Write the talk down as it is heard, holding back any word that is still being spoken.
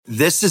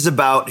This is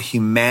about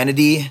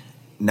humanity,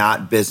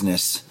 not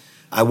business.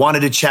 I wanted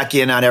to check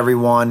in on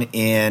everyone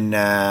in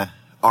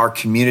our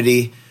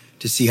community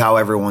to see how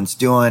everyone's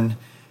doing,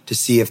 to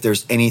see if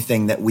there's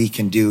anything that we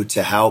can do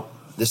to help.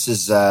 This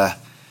is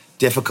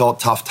difficult,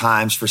 tough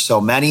times for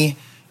so many,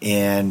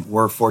 and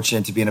we're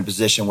fortunate to be in a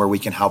position where we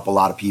can help a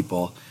lot of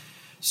people.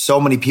 So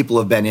many people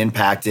have been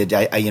impacted.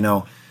 I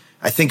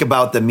think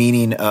about the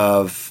meaning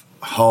of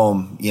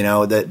home.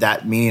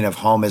 That meaning of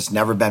home has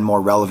never been more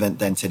relevant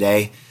than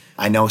today.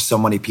 I know so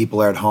many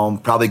people are at home,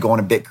 probably going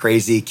a bit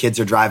crazy. Kids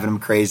are driving them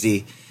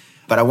crazy.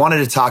 But I wanted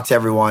to talk to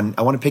everyone.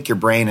 I want to pick your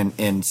brain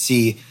and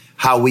see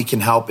how we can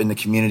help in the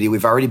community.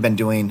 We've already been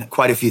doing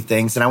quite a few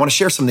things, and I want to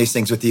share some of these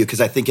things with you because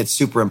I think it's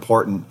super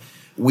important.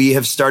 We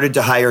have started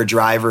to hire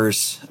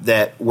drivers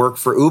that work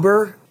for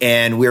Uber,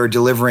 and we're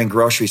delivering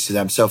groceries to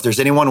them. So if there's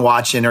anyone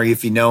watching or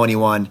if you know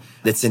anyone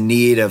that's in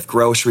need of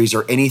groceries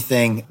or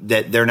anything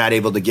that they're not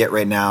able to get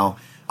right now,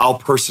 I'll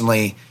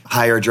personally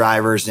hire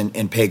drivers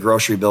and pay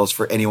grocery bills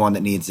for anyone that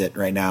needs it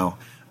right now.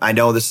 I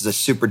know this is a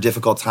super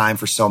difficult time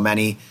for so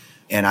many,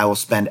 and I will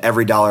spend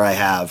every dollar I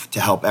have to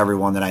help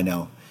everyone that I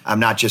know. I'm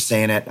not just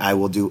saying it. I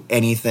will do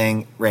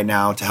anything right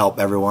now to help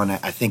everyone.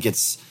 I think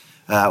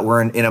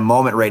we're in a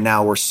moment right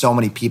now where so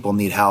many people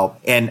need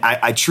help. And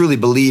I truly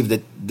believe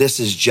that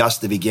this is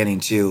just the beginning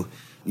too.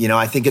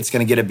 I think it's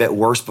going to get a bit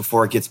worse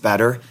before it gets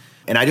better.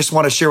 And I just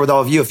want to share with all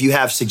of you, if you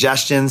have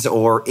suggestions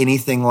or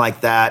anything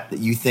like that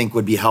you think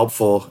would be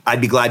helpful,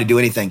 I'd be glad to do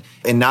anything.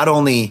 And not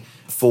only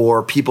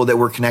for people that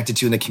we're connected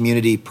to in the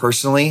community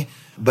personally,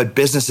 but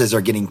businesses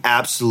are getting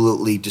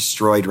absolutely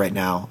destroyed right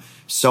now.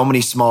 So many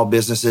small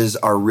businesses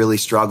are really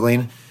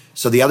struggling.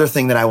 So the other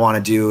thing that I want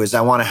to do is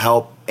I want to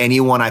help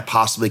anyone I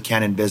possibly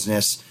can in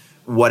business,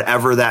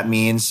 whatever that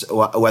means,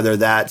 whether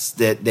that's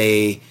that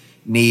they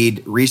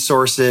need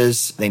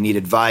resources, they need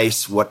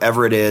advice,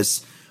 whatever it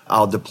is.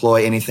 I'll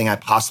deploy anything I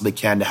possibly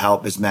can to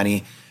help as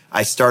many.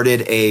 I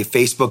started a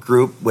Facebook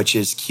group, which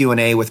is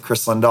Q&A with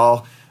Chris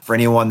Lindahl. For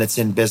anyone that's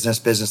in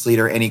business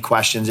leader, any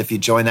questions, if you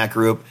join that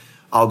group,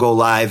 I'll go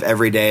live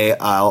every day.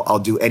 I'll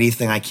do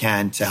anything I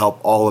can to help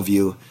all of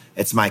you.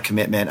 It's my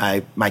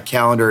commitment. My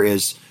calendar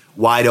is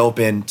wide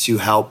open to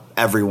help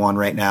everyone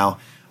right now.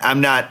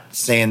 I'm not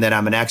saying that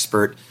I'm an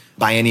expert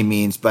by any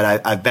means,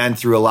 but I've been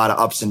through a lot of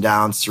ups and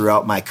downs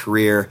throughout my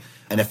career.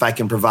 And if I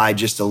can provide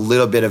just a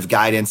little bit of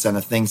guidance on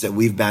the things that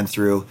we've been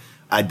through,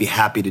 I'd be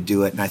happy to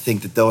do it. And I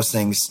think that those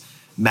things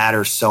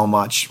matter so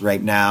much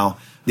right now.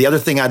 The other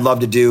thing I'd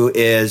love to do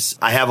is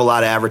I have a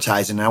lot of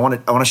advertising, and I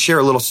want to share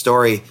a little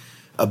story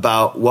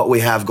about what we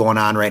have going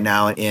on right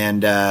now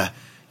and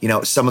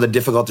some of the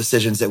difficult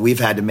decisions that we've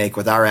had to make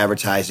with our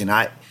advertising.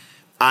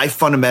 I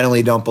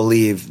fundamentally don't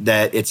believe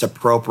that it's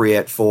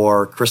appropriate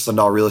for Chris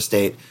Lindahl Real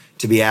Estate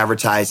to be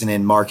advertising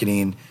and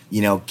marketing,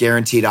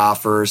 guaranteed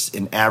offers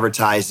and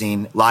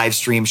advertising, live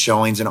stream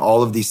showings and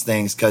all of these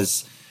things.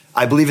 Because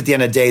I believe at the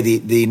end of the day,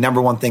 the number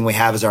one thing we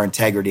have is our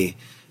integrity.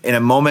 In a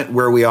moment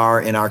where we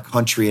are in our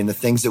country and the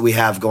things that we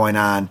have going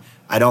on,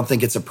 I don't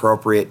think it's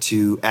appropriate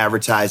to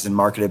advertise and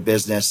market a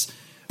business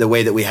the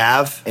way that we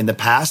have in the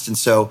past. And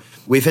so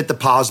we've hit the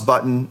pause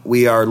button.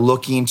 We are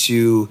looking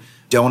to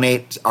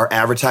donate our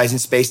advertising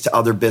space to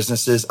other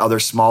businesses, other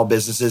small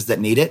businesses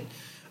that need it.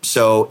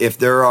 So if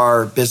there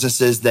are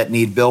businesses that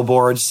need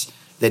billboards,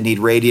 that need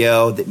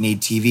radio, that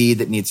need TV,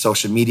 that need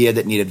social media,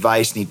 that need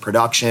advice, need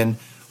production,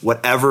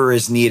 whatever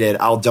is needed,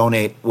 I'll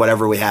donate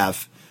whatever we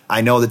have.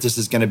 I know that this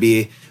is going to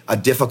be a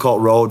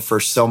difficult road for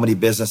so many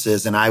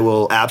businesses, and I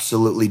will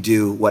absolutely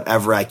do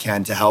whatever I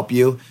can to help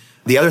you.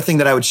 The other thing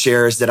that I would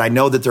share is that I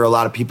know that there are a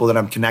lot of people that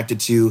I'm connected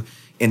to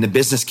in the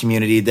business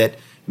community that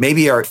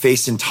maybe are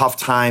facing tough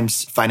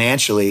times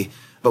financially.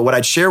 But what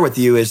I'd share with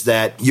you is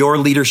that your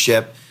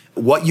leadership,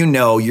 what you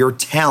know, your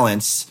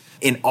talents,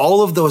 in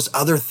all of those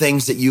other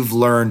things that you've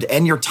learned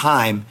and your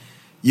time,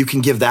 you can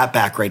give that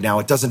back right now.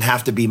 It doesn't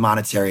have to be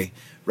monetary,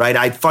 right?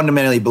 I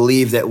fundamentally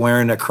believe that we're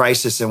in a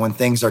crisis and when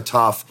things are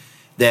tough,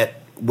 that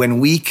when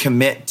we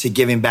commit to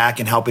giving back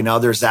and helping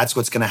others, that's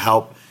what's going to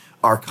help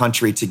our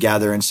country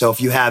together. And so if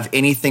you have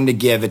anything to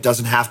give, it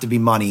doesn't have to be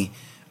money.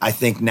 I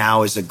think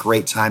now is a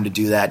great time to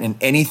do that. And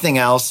anything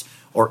else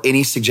or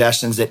any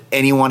suggestions that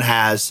anyone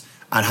has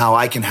on how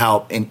I can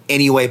help in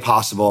any way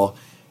possible,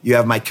 you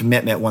have my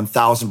commitment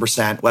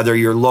 1,000%. Whether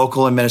you're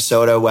local in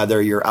Minnesota,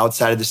 whether you're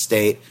outside of the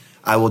state,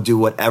 I will do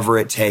whatever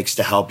it takes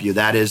to help you.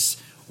 That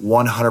is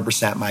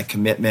 100% my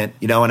commitment.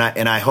 And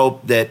I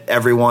hope that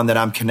everyone that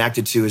I'm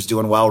connected to is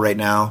doing well right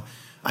now.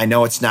 I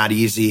know it's not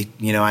easy.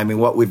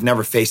 We've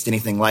never faced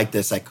anything like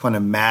this. I couldn't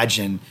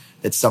imagine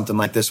that something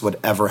like this would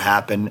ever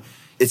happen.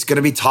 It's going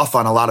to be tough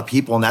on a lot of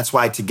people, and that's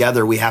why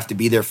together we have to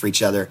be there for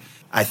each other.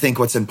 I think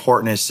what's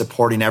important is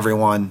supporting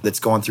everyone that's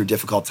going through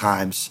difficult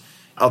times.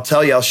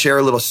 I'll share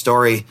a little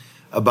story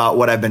about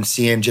what I've been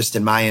seeing just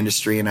in my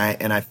industry, and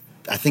I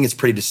think it's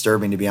pretty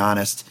disturbing, to be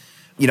honest.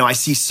 I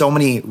see so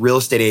many real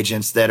estate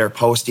agents that are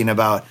posting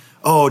about,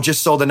 oh,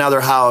 just sold another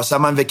house.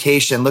 I'm on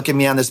vacation. Look at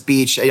me on this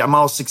beach. I'm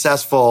all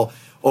successful.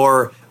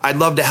 Or I'd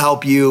love to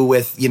help you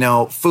with,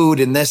 food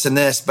and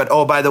this, but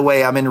oh, by the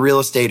way, I'm in real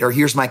estate, or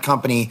here's my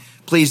company.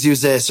 please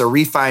use this or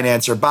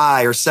refinance or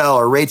buy or sell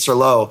or rates are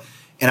low.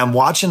 And I'm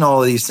watching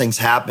all of these things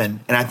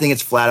happen. And I think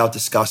it's flat out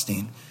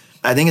disgusting.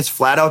 I think it's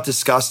flat out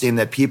disgusting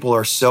that people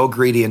are so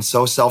greedy and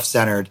so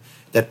self-centered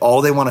that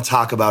all they want to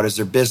talk about is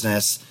their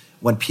business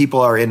when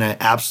people are in an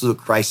absolute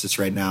crisis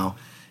right now.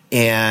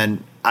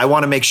 And I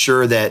want to make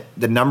sure that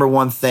the number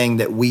one thing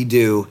that we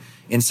do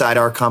inside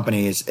our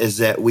companies is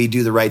that we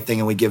do the right thing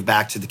and we give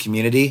back to the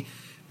community,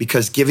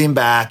 because giving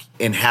back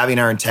and having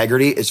our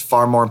integrity is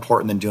far more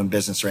important than doing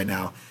business right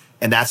now.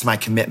 And that's my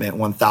commitment,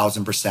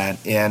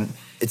 1,000%. And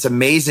it's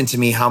amazing to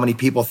me how many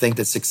people think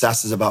that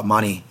success is about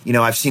money. You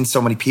know, I've seen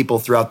so many people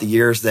throughout the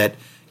years that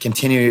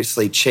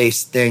continuously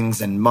chase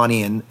things and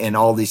money and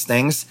all these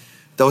things.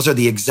 Those are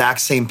the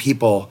exact same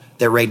people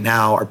that right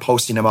now are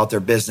posting about their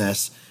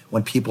business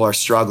when people are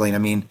struggling. I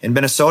mean, in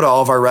Minnesota,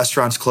 all of our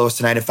restaurants close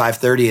tonight at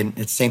 5:30, and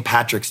it's St.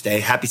 Patrick's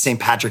Day. Happy St.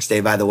 Patrick's Day,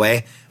 by the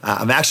way.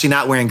 I'm actually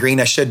not wearing green.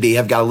 I should be.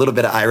 I've got a little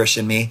bit of Irish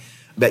in me.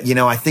 But, you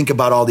know, I think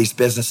about all these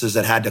businesses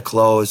that had to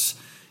close,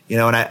 you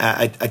know, and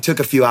I took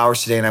a few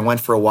hours today and I went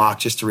for a walk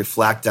just to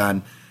reflect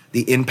on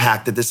the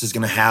impact that this is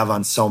going to have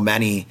on so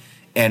many.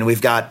 And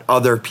we've got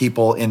other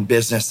people in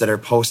business that are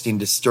posting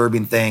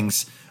disturbing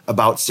things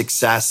about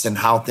success and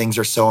how things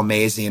are so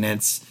amazing.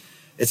 And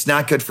it's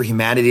not good for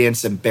humanity. And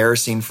it's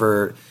embarrassing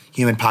for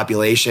human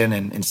population,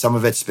 and some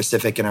of it's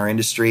specific in our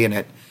industry.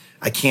 And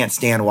I can't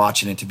stand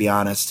watching it, to be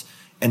honest.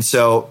 And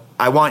so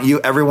I want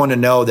everyone to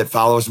know that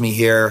follows me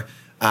here.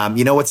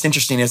 You know, what's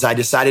interesting is I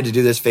decided to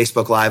do this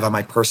Facebook Live on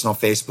my personal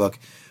Facebook,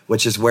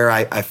 which is where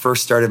I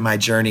first started my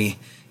journey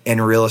in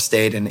real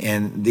estate.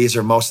 And these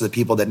are most of the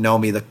people that know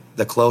me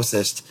the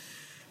closest.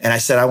 And I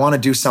said, I want to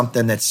do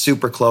something that's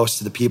super close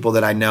to the people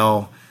that I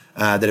know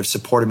that have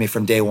supported me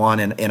from day one.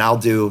 And I'll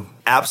do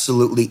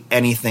absolutely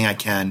anything I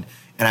can.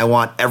 And I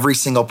want every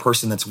single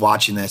person that's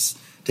watching this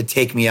to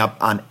take me up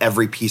on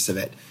every piece of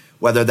it,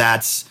 whether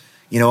that's,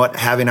 you know what,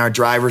 having our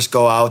drivers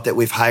go out that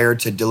we've hired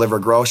to deliver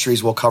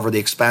groceries, we'll cover the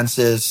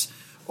expenses,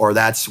 or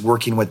that's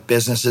working with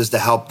businesses to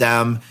help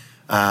them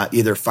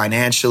either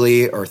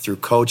financially or through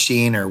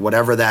coaching or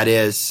whatever that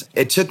is.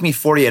 It took me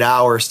 48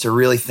 hours to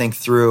really think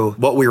through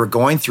what we were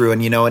going through.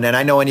 And, you know, and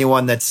I know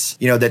anyone that's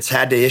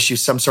had to issue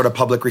some sort of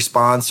public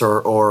response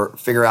or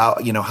figure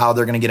out, you know, how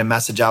they're going to get a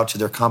message out to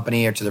their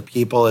company or to their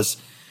people is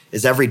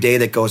every day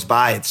that goes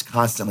by, it's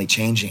constantly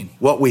changing.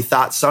 What we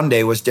thought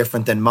Sunday was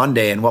different than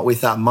Monday, and what we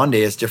thought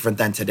Monday is different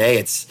than today.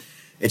 It's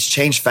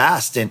changed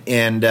fast.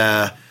 And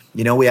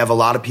you know, we have a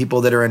lot of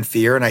people that are in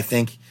fear. And I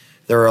think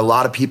there are a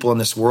lot of people in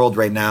this world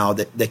right now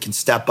that can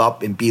step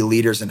up and be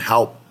leaders and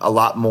help a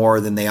lot more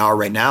than they are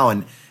right now.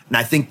 And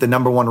I think the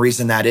number one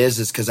reason that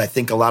is because I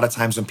think a lot of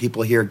times when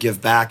people hear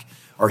give back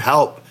or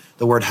help,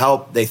 the word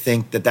help, they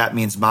think that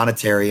means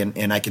monetary.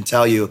 And I can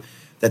tell you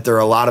that there are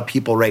a lot of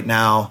people right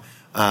now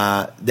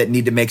that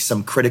need to make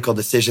some critical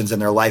decisions in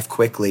their life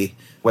quickly,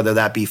 whether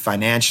that be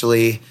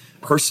financially,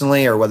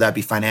 personally, or whether that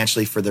be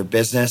financially for their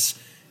business.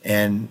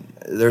 And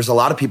there's a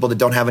lot of people that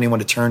don't have anyone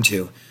to turn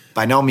to.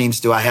 By no means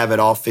do I have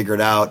it all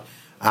figured out.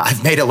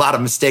 I've made a lot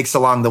of mistakes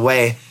along the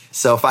way.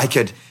 So if I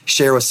could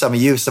share with some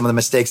of you some of the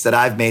mistakes that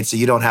I've made so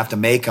you don't have to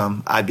make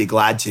them, I'd be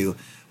glad to.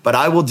 But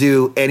I will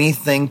do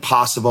anything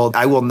possible.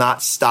 I will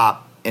not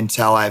stop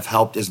until I've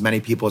helped as many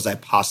people as I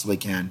possibly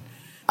can.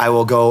 I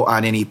will go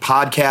on any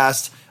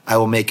podcast. I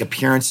will make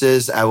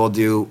appearances. I will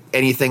do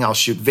anything. I'll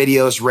shoot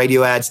videos,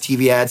 radio ads,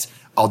 TV ads.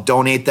 I'll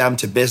donate them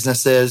to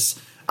businesses.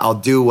 I'll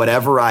do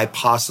whatever I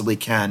possibly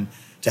can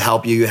to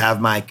help you. You have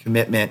my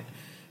commitment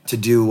to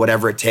do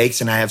whatever it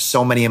takes. And I have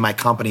so many in my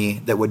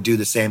company that would do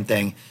the same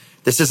thing.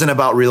 This isn't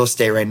about real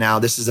estate right now.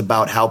 This is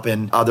about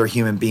helping other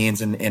human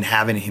beings and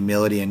having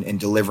humility and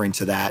delivering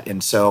to that.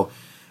 And so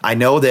I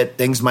know that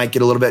things might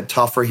get a little bit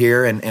tougher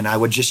here. And I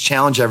would just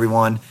challenge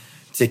everyone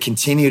to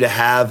continue to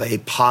have a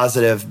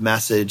positive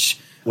message,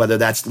 whether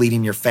that's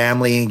leading your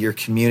family, your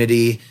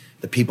community,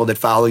 the people that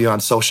follow you on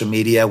social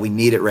media. We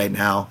need it right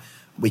now.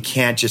 We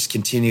can't just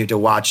continue to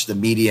watch the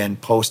media and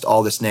post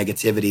all this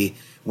negativity.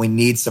 We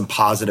need some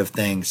positive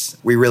things.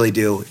 We really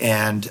do.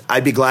 And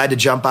I'd be glad to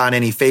jump on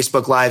any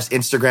Facebook Lives,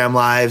 Instagram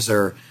Lives,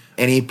 or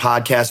any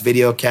podcast,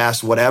 video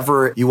cast,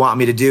 whatever you want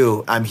me to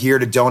do. I'm here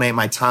to donate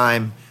my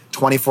time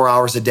 24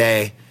 hours a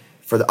day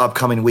for the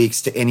upcoming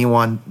weeks to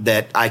anyone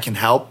that I can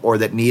help or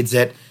that needs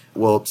it.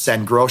 We'll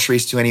send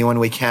groceries to anyone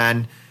we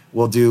can.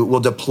 We'll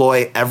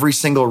deploy every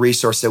single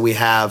resource that we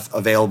have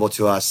available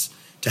to us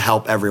to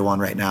help everyone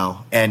right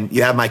now. And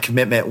you have my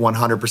commitment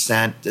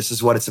 100%. This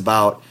is what it's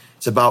about.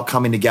 It's about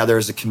coming together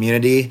as a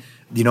community.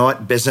 You know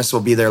what? Business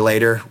will be there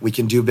later. We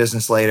can do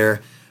business later.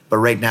 But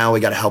right now, we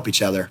got to help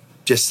each other.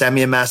 Just send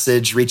me a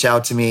message, reach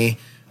out to me.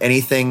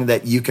 Anything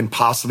that you can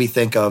possibly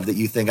think of that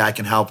you think I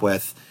can help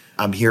with,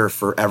 I'm here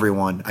for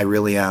everyone. I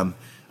really am.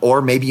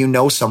 Or maybe you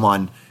know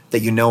someone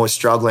that you know is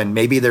struggling.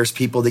 Maybe there's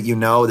people that you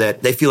know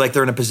that they feel like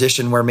they're in a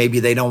position where maybe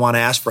they don't want to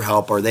ask for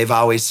help, or they've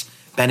always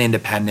been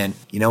independent.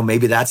 You know,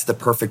 maybe that's the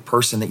perfect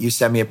person that you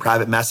send me a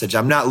private message.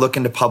 I'm not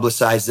looking to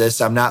publicize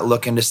this. I'm not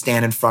looking to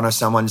stand in front of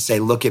someone and say,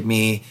 look at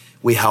me,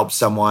 we helped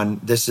someone.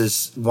 This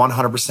is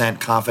 100%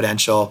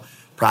 confidential,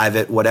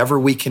 private, whatever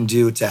we can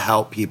do to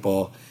help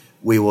people,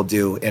 we will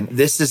do. And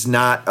this is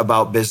not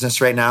about business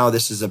right now.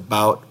 This is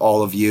about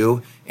all of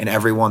you and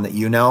everyone that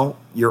you know.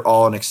 You're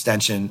all an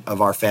extension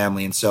of our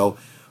family. And so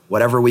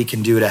whatever we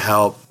can do to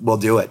help, we'll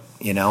do it,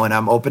 and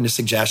I'm open to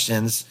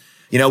suggestions.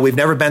 We've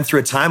never been through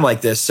a time like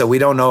this, so we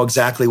don't know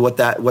exactly what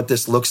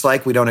this looks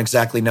like. We don't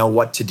exactly know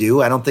what to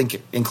do. I don't think,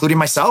 including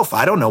myself,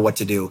 I don't know what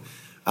to do.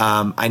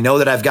 I know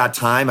that I've got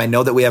time. I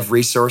know that we have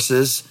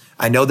resources.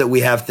 I know that we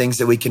have things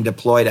that we can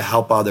deploy to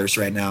help others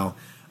right now.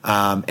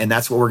 And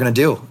that's what we're going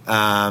to do.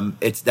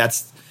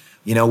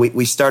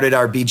 We started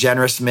our Be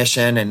Generous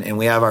mission, and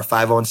we have our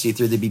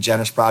 501c3, the Be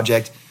Generous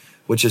Project,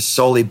 which is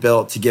solely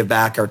built to give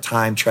back our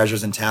time,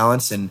 treasures, and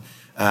talents. And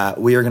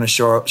we are going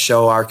to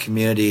show our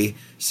community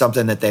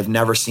something that they've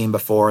never seen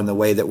before in the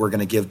way that we're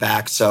going to give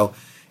back. So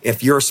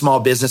if you're a small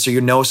business or you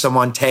know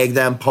someone, tag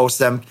them, post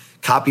them,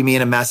 copy me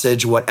in a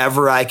message,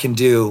 whatever I can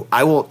do.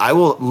 I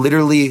will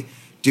literally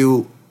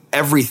do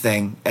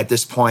everything at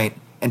this point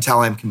until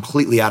I'm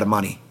completely out of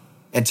money.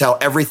 Until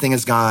everything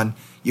is gone,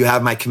 you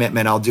have my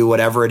commitment. I'll do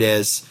whatever it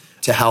is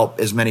to help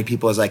as many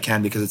people as I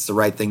can because it's the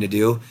right thing to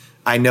do.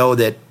 I know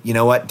that,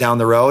 down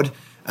the road,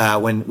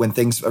 when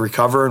things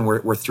recover and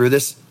we're through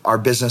this, our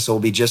business will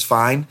be just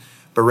fine.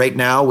 But right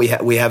now, we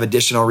have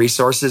additional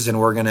resources, and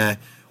we're gonna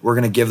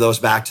give those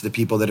back to the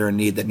people that are in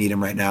need, that need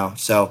them right now.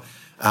 So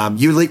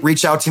you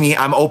reach out to me.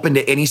 I'm open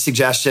to any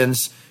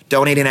suggestions,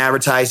 donating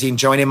advertising,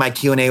 joining my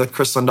Q&A with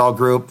Chris Lindahl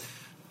Group,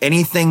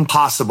 anything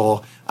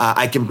possible.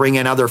 I can bring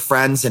in other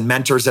friends and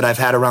mentors that I've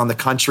had around the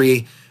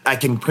country. I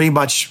can pretty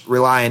much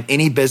rely on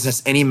any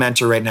business, any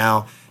mentor right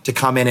now to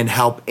come in and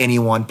help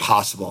anyone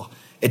possible.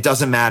 It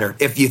doesn't matter.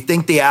 If you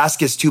think the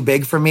ask is too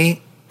big for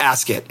me,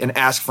 ask it and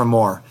ask for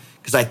more,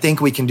 because I think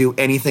we can do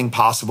anything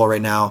possible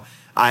right now.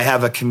 I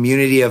have a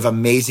community of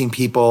amazing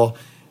people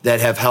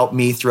that have helped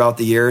me throughout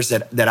the years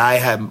that I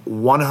am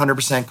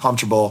 100%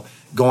 comfortable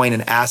going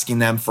and asking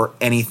them for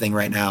anything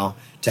right now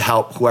to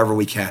help whoever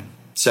we can.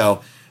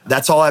 So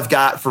that's all I've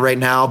got for right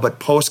now, but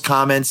post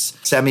comments,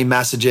 send me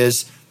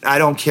messages. I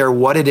don't care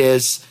what it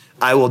is.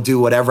 I will do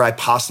whatever I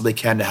possibly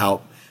can to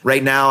help.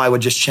 Right now, I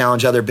would just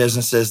challenge other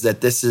businesses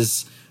that this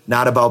is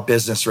not about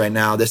business right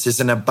now. This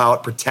isn't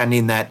about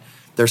pretending that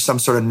there's some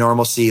sort of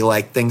normalcy,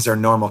 like things are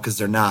normal, because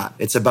they're not.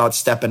 It's about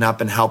stepping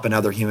up and helping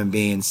other human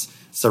beings.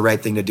 It's the right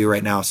thing to do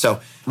right now.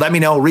 So let me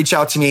know, reach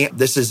out to me.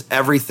 This is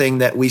everything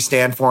that we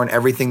stand for and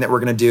everything that we're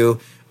going to do.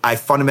 I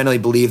fundamentally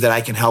believe that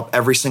I can help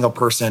every single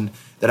person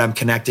that I'm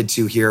connected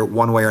to here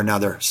one way or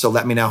another. So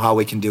let me know how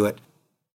we can do it.